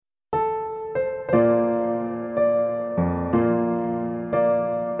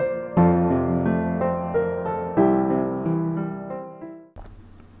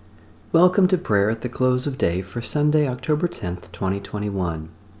Welcome to prayer at the close of day for Sunday, October 10th, 2021.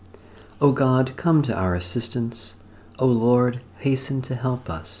 O God, come to our assistance. O Lord, hasten to help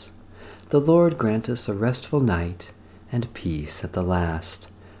us. The Lord grant us a restful night and peace at the last.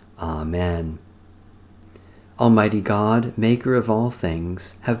 Amen. Almighty God, maker of all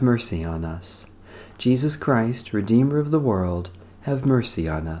things, have mercy on us. Jesus Christ, Redeemer of the world, have mercy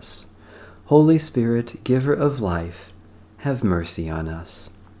on us. Holy Spirit, giver of life, have mercy on us.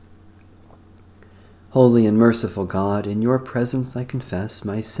 Holy and merciful God, in your presence I confess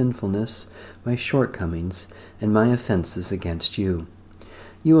my sinfulness, my shortcomings, and my offenses against you.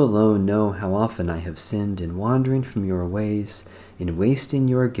 You alone know how often I have sinned in wandering from your ways, in wasting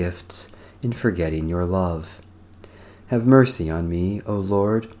your gifts, in forgetting your love. Have mercy on me, O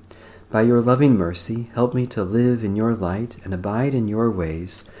Lord. By your loving mercy, help me to live in your light and abide in your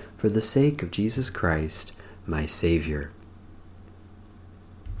ways, for the sake of Jesus Christ, my Savior.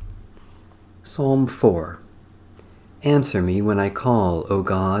 Psalm 4. Answer me when I call, O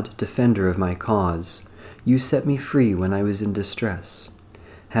God, defender of my cause. You set me free when I was in distress.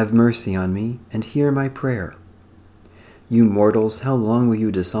 Have mercy on me and hear my prayer. You mortals, how long will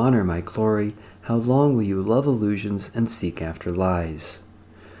you dishonor my glory? How long will you love illusions and seek after lies?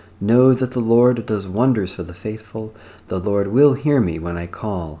 Know that the Lord does wonders for the faithful. The Lord will hear me when I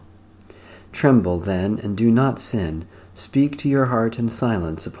call. Tremble then and do not sin. Speak to your heart in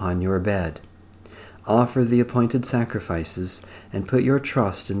silence upon your bed. Offer the appointed sacrifices, and put your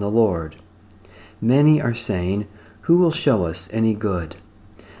trust in the Lord. Many are saying, who will show us any good?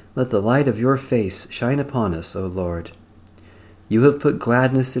 Let the light of your face shine upon us, O Lord. You have put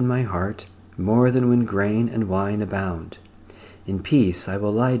gladness in my heart, more than when grain and wine abound. In peace I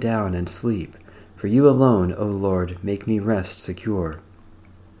will lie down and sleep, for you alone, O Lord, make me rest secure.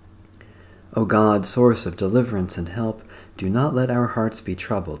 O God, source of deliverance and help, do not let our hearts be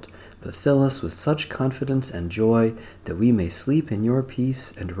troubled, but fill us with such confidence and joy that we may sleep in your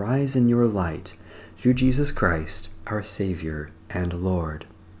peace and rise in your light, through Jesus Christ, our Savior and Lord.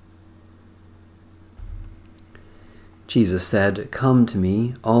 Jesus said, Come to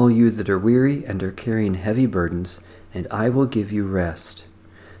me, all you that are weary and are carrying heavy burdens, and I will give you rest.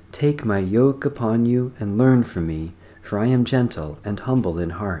 Take my yoke upon you and learn from me, for I am gentle and humble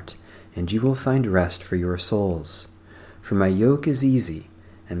in heart, and you will find rest for your souls. For my yoke is easy,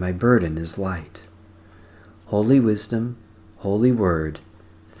 and my burden is light. Holy wisdom, holy word,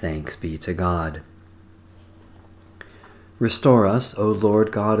 thanks be to God. Restore us, O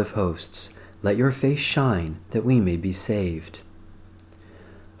Lord God of hosts. Let your face shine, that we may be saved.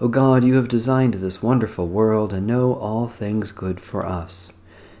 O God, you have designed this wonderful world and know all things good for us.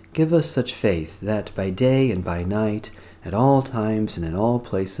 Give us such faith that by day and by night, at all times and in all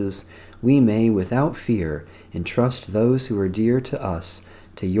places, we may, without fear, entrust those who are dear to us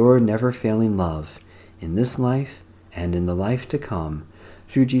to your never-failing love, in this life and in the life to come,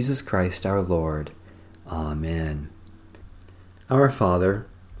 through Jesus Christ our Lord. Amen. Our Father,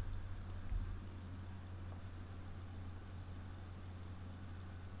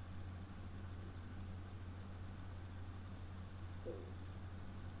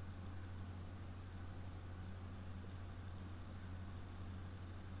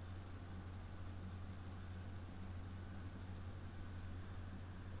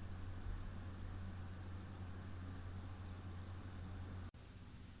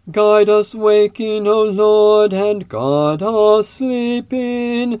 guide us waking, O Lord, and guard us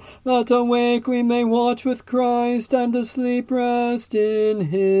sleeping, that awake we may watch with Christ, and asleep rest in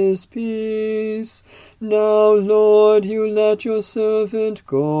his peace. Now, Lord, you let your servant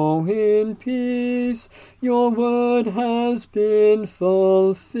go in peace. Your word has been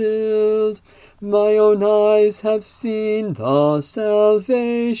fulfilled. My own eyes have seen the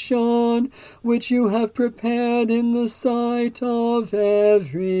salvation which you have prepared in the sight of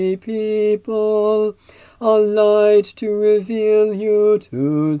every people, a light to reveal you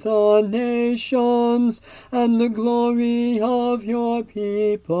to the nations, and the glory of your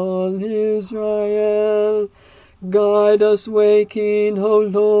people Israel. Guide us waking, O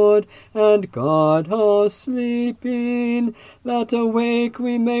Lord, and guard us sleeping, that awake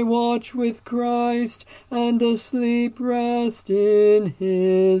we may watch with Christ, and asleep rest in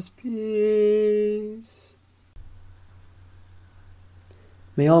his peace.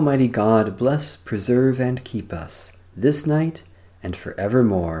 may Almighty God bless, preserve, and keep us, this night and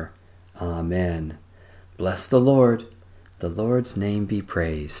forevermore. Amen. Bless the Lord. The Lord's name be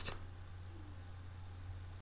praised.